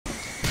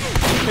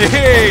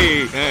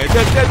Hey!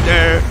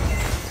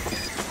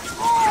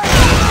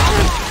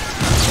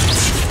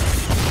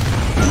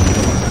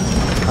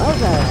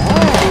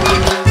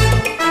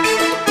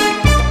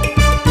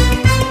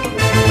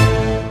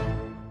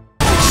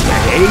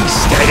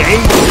 Steady!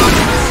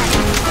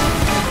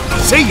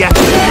 See ya!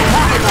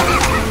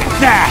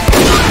 Nah!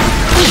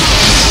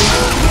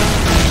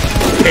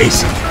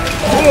 Easy!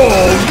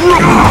 Oh!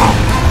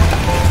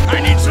 I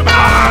need some...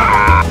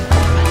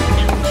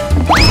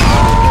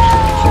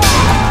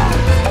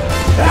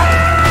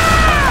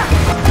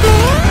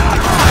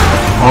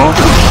 Huh?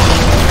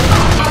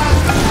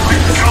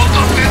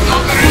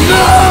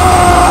 No!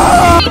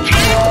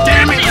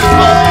 Damn it!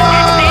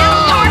 Advance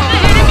towards the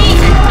enemy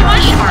and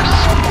crush our...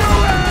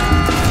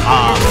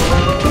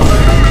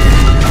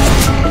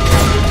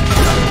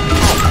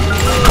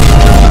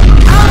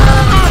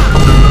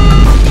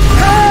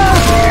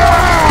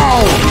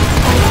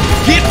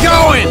 Get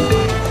going!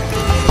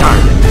 Darn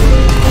it.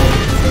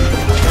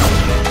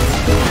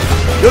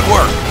 Good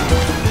work.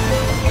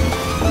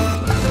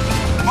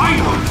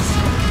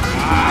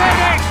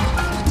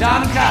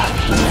 Danka!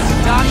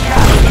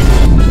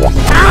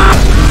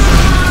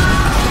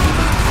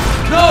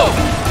 No!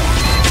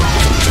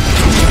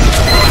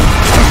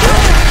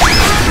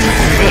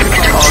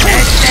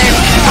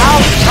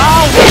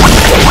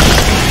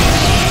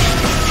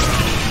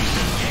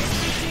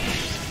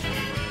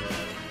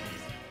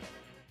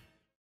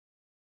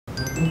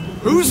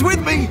 Who's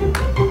with me?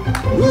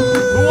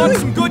 Who wants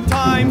some good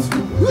times?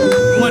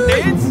 You want to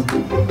dance?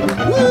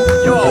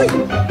 Yo!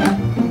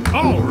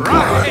 All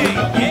right! Hey,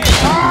 yeah!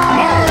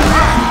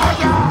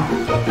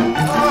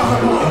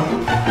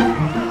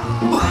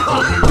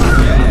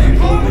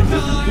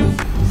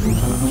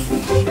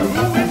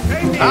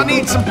 I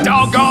need some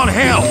doggone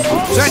help!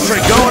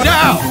 Sentry going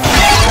down!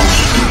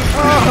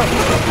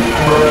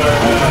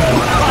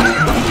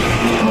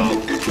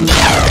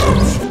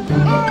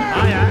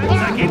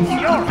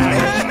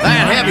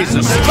 That heavy's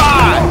a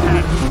spy!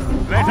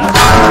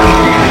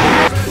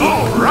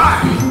 All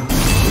right!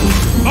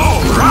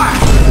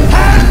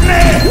 Help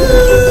me!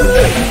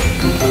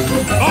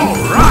 All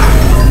right!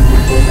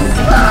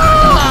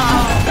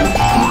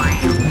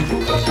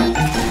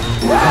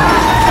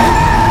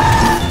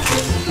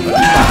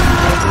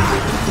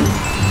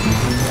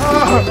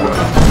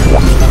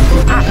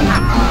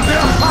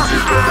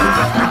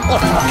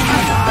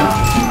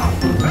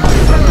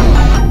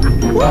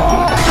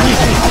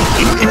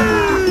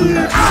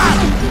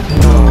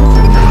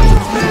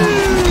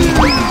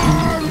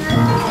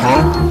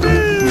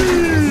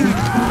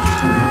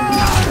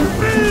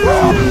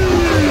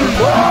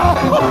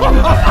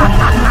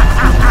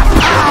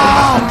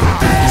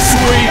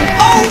 Sweet!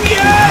 Oh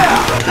yeah!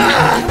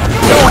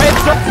 Go ahead,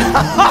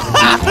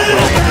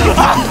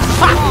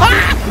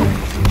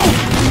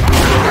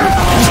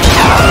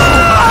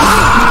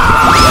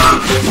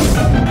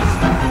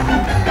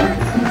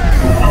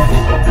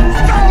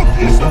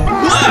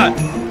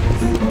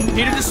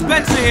 Need a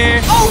dispenser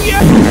here! Oh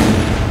yeah!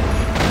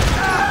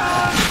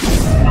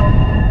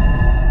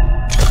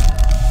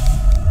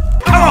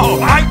 Come on,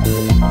 Mike!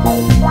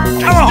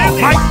 Come on,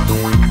 Mike!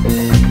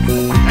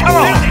 Come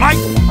on,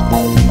 Mike!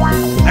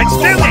 Let's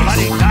do this!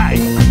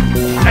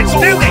 Let's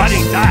do this!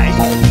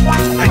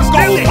 Let's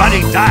go,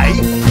 buddy, die!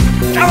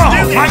 Come on,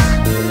 Mike!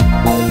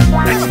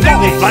 Let's do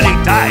this, buddy,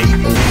 die!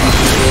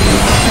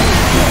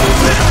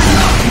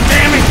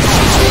 Damn it!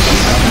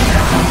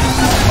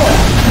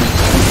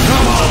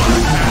 Come on!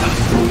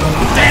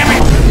 Damn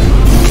it!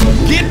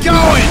 Get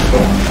going!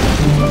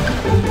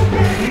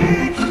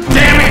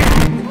 Damn it!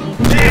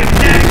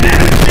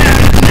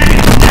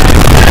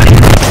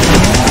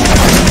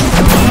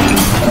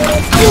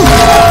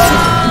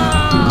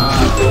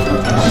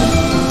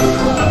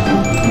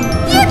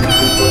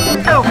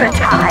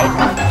 Overtime.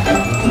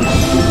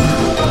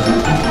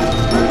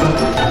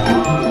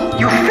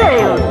 You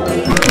failed.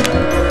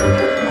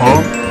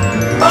 Huh?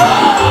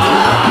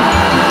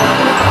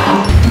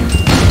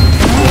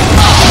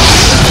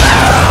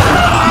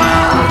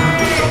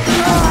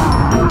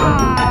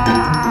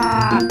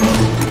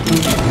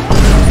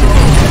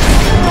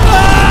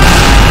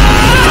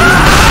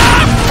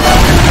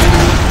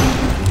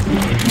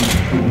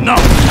 No.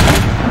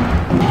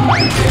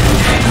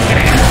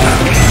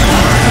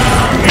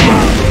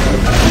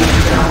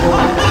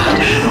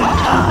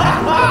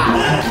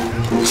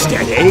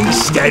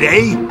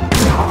 Steady!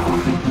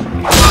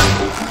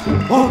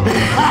 Oh.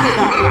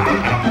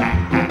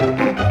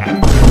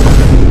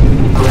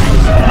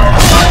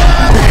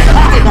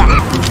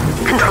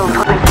 Control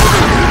point.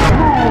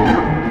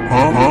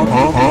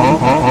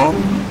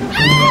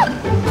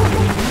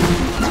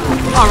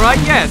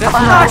 Alright, yeah,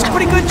 that's a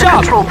pretty good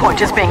job. Control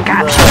point is being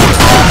captured.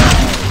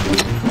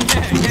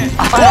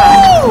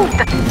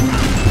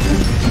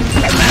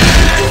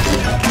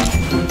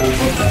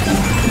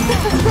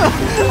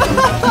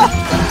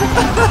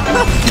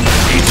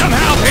 Need some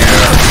help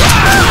here!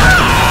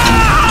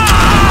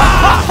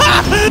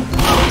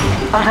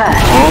 Alert.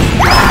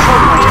 Control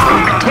point is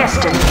being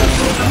contested.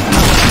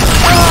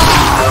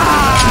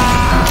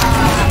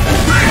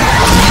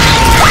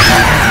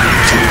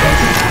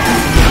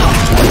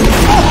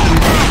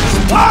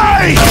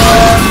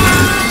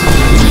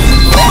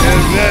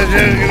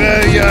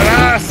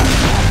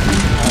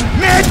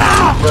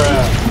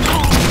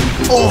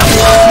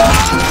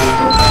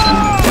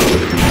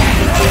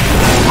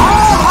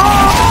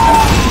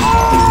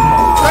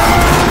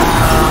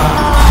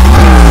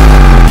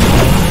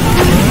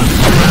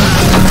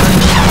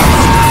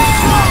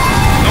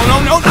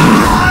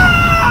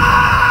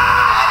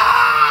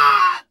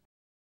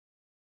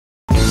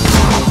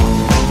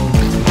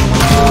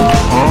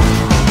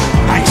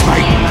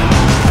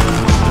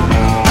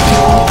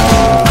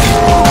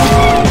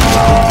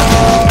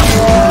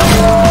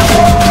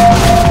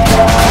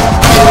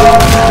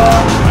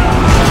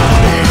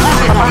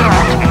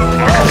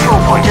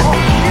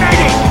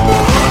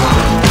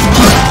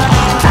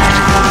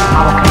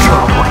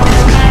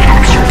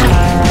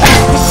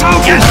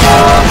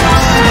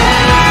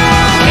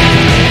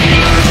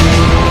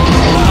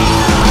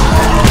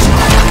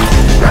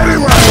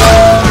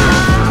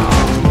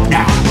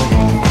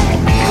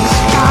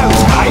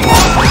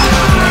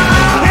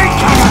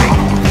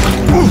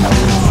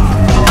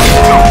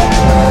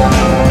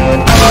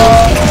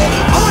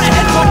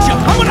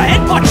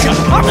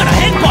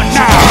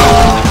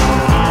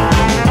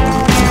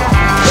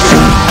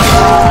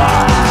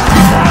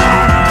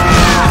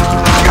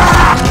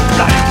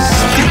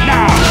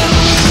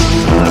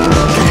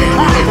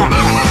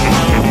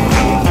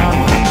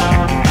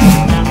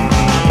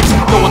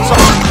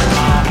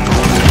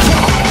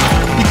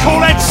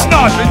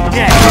 Sniping?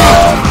 Yeah.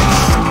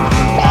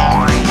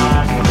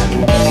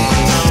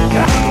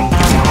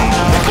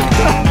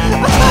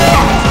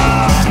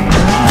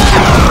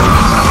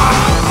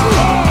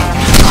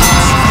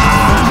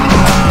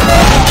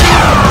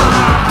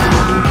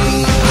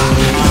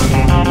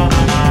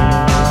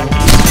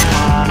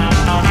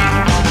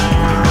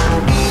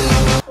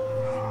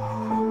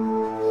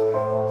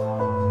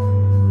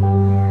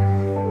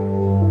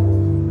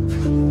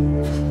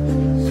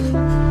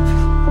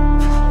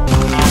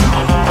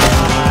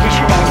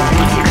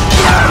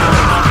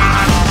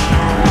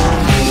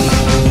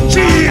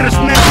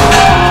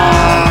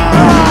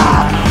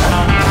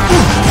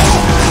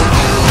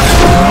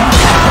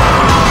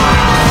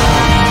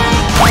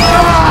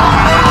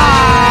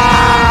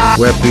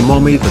 Weppy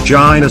Mommy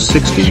Vagina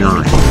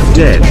 69.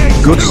 Dead.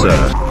 Good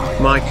sir.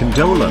 My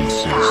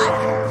condolences.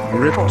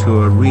 Rip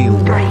to a real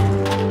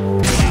one.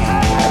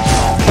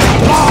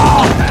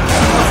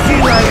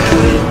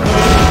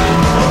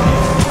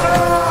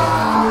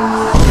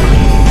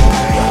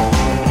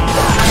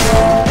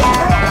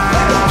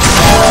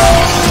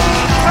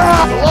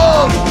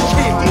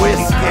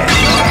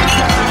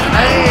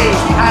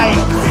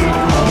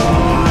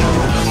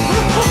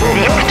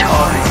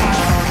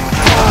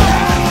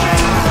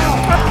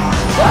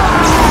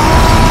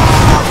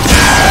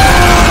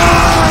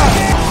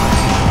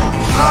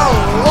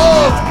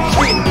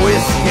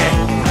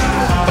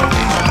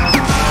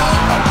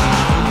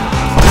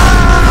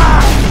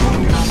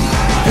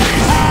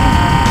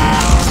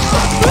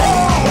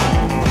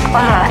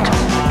 Alert!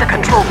 The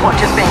control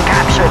point is being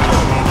captured.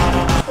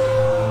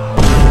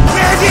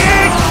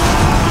 Medic!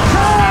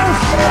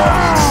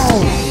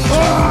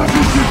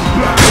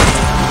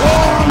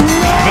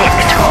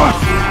 Victor!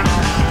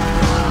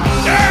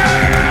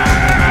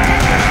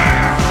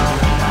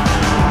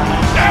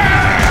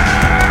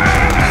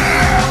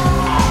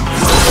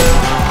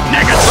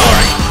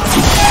 Negatory!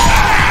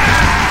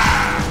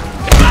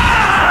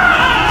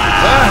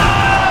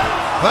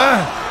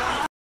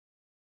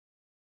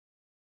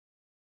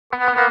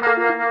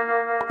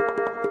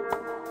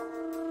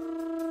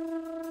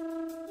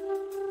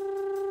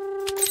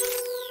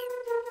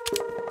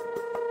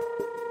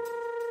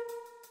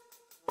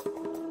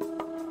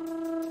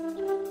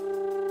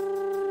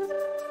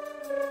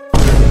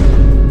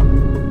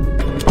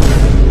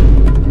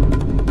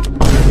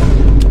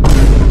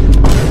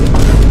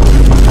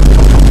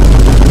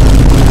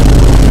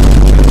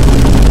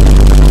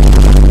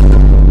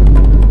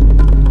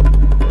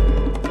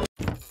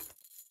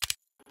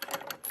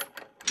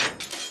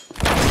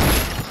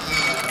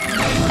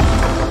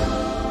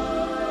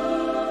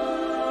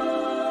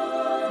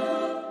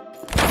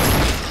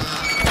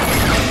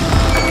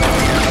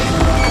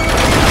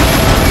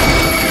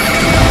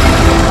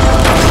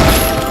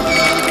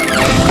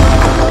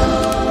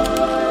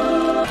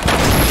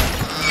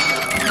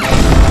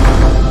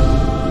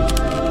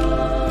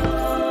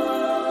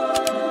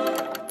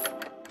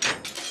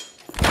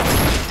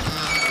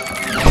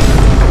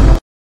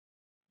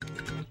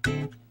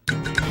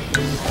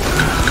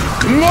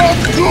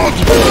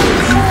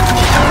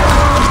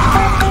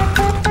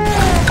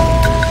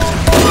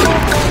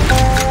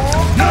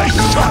 Nice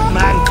shot,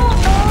 man.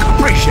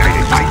 Appreciate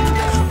it, mate.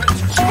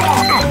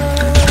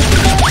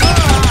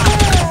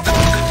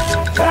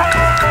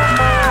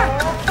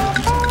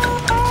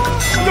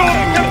 Stop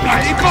the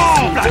bloody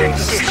ball! Bloody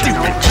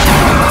stupid!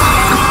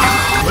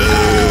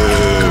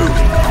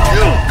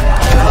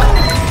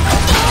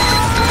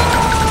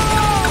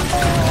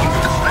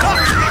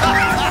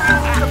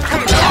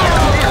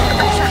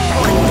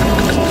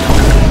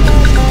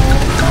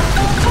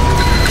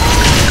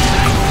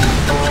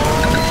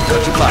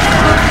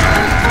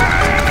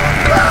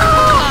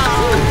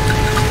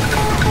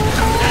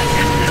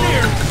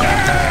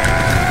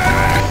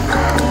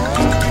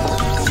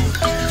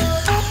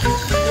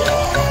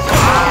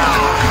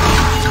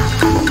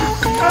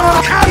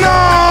 Come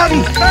on!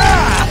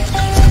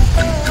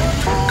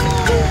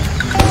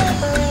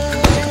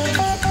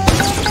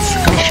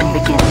 Mission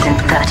begins in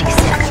 30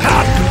 seconds.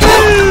 Help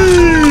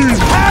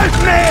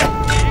me!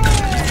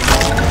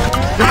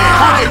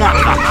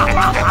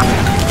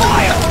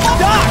 Fire!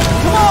 Doc!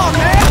 Come on,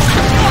 man!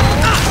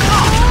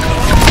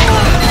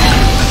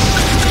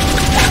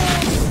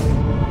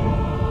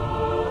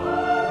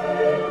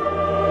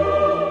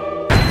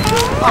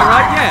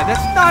 Alright, yeah,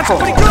 that's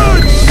pretty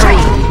good! 3,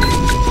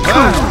 2,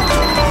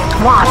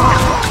 1.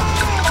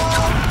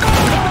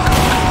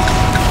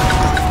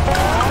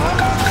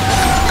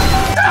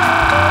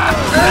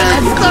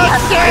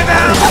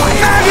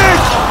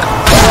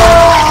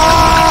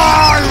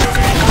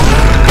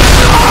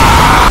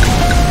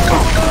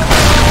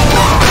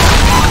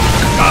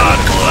 God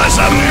bless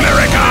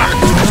America!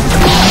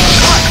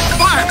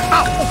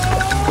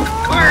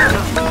 Fire!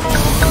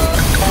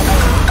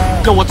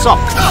 Yo, what's up?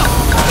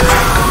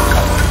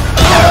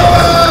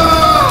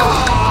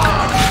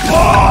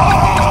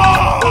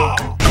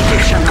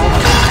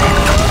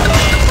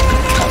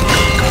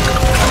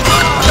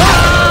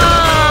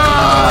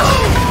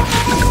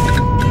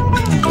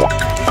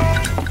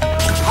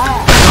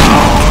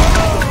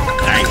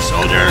 Thanks,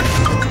 soldier.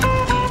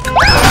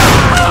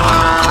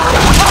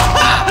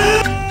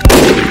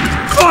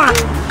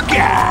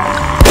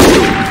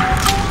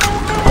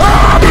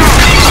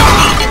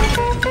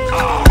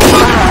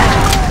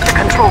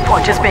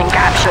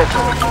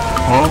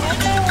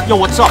 Yo,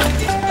 what's up?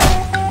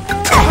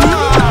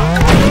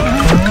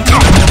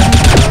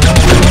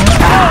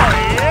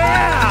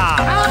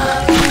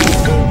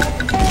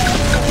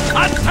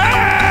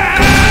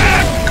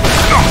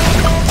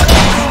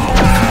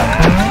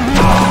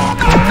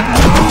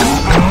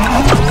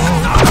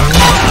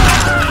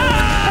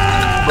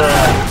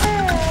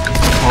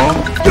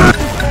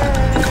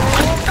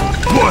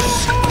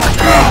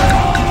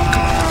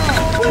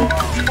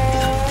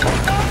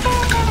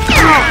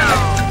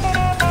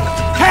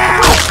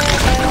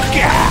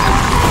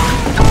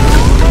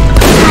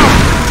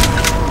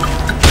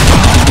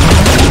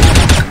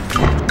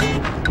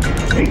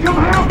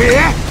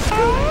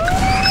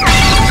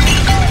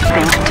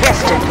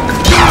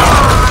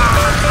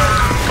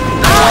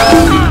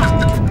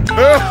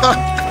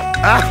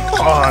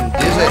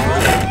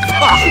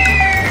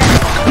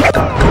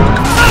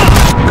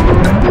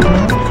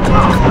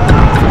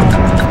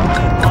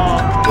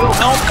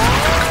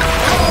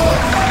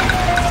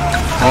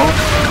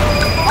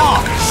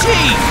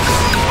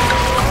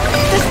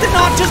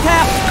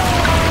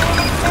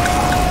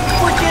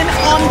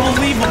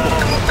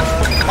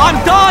 I'm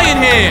dying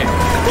here!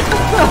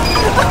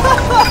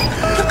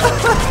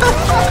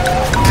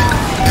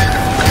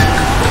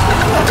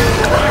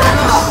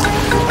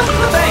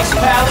 Thanks,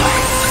 Pally.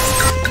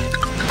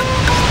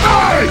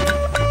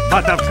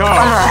 But of course.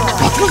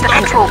 The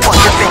control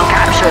point has been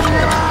captured.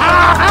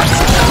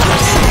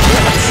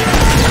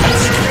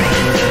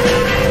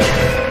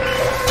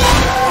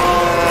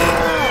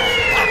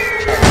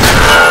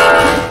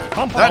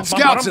 That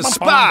scout's a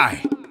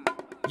spy!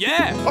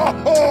 Yeah!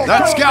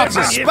 That scout's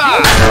a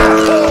spy!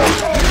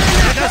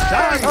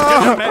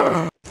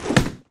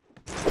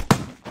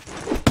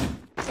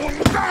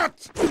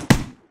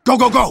 Go,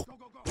 go, go!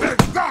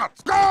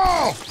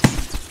 Go!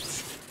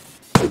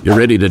 You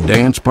ready to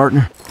dance,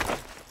 partner?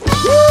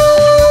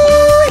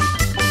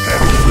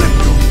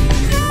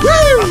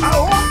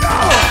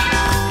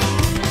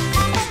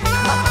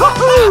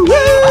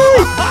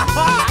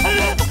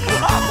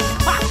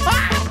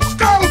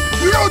 Scout,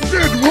 you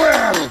did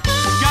well!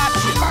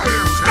 Gotcha!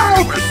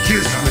 Scout,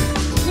 kiss me!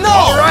 No!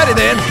 Alrighty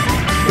then!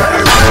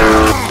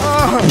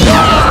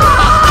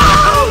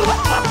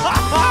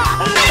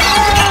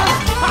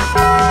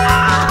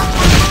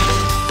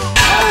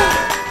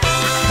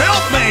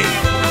 Help me!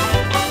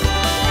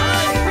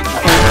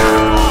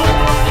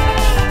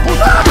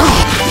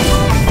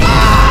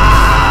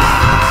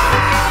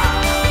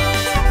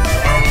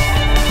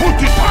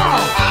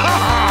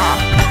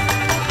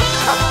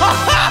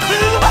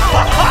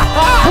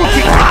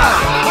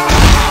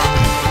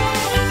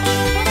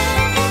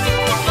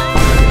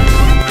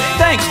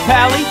 Thanks,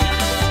 Pally!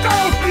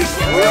 Scout is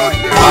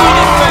wounded! Eat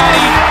it,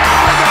 fatty!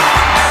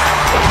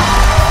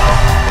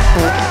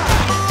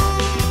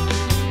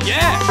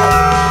 Yeah!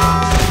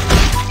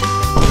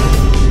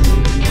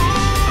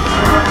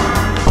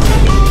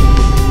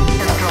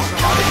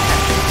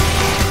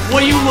 What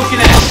are you looking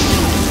at?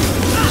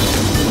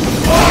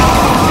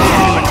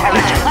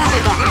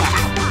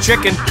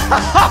 Chicken.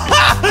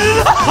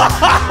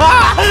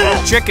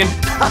 Chicken.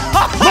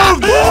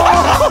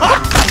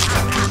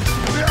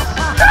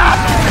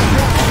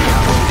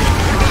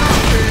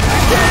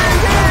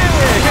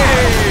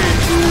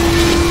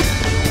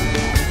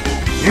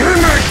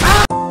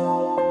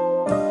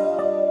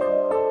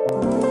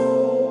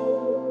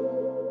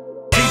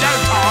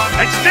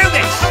 Let's do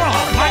this!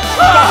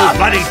 Oh,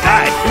 bloody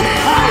die!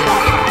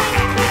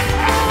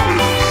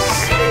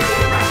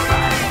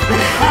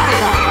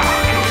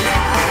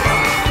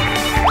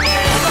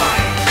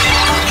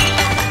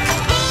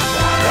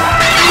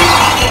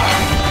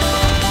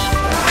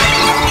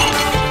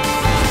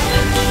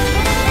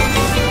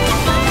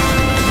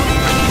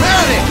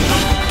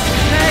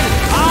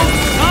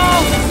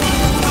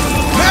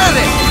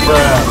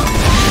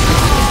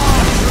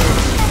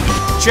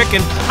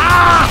 Chicken.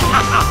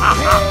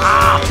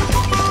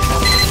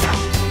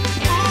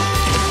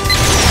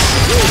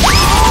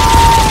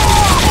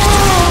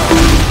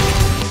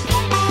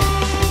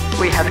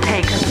 We have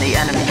taken the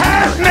enemy.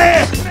 Help me!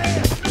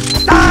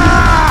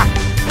 Help!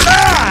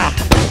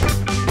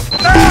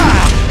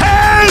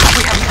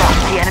 We have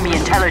lost the enemy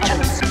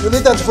intelligence. We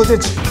need that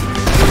footage.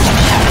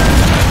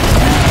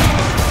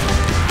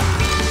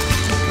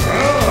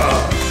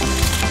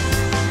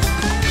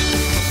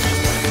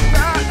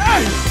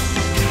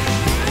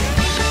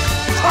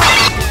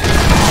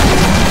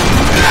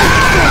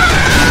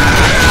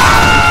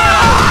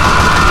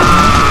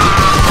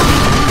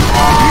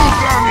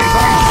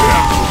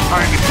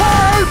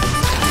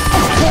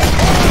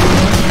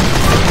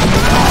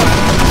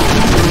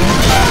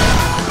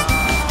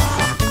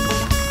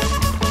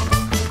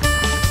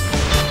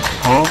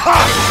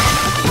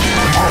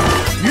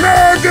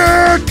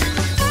 Medic!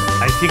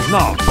 I think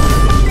not.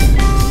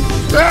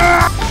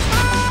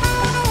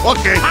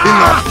 Okay,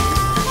 enough.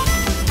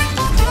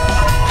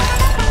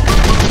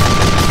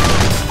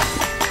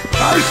 I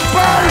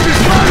spy this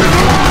man is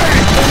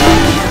alive!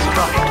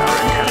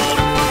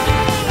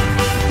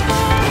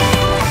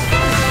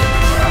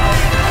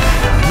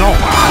 No.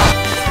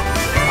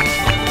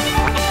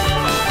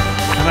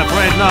 I'm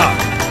afraid not.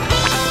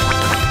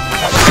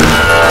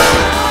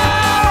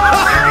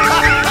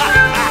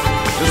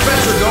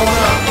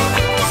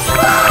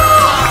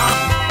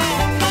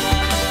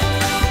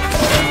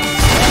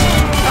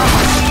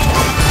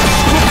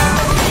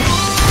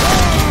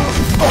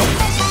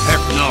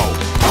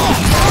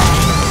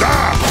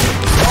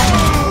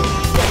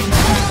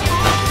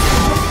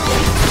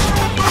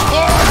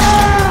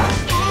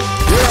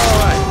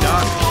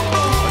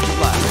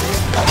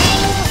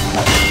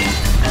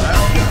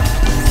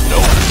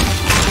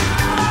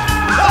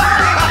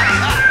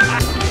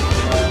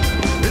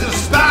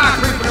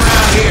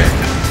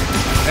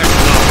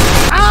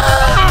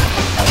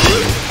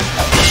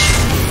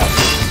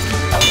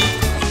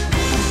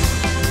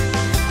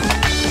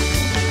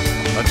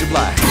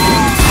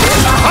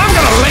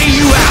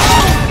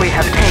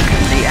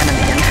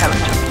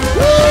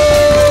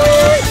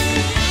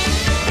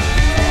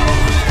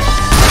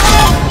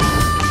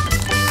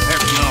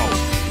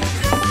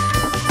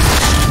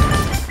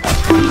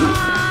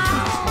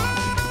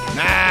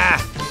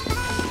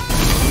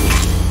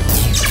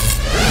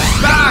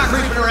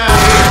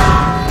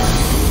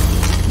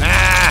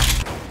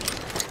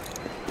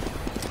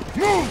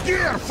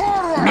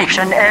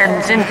 mission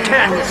ends in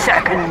 10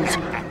 seconds.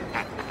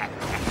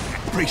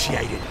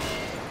 Appreciate it.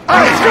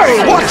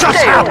 What just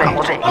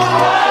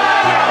happened?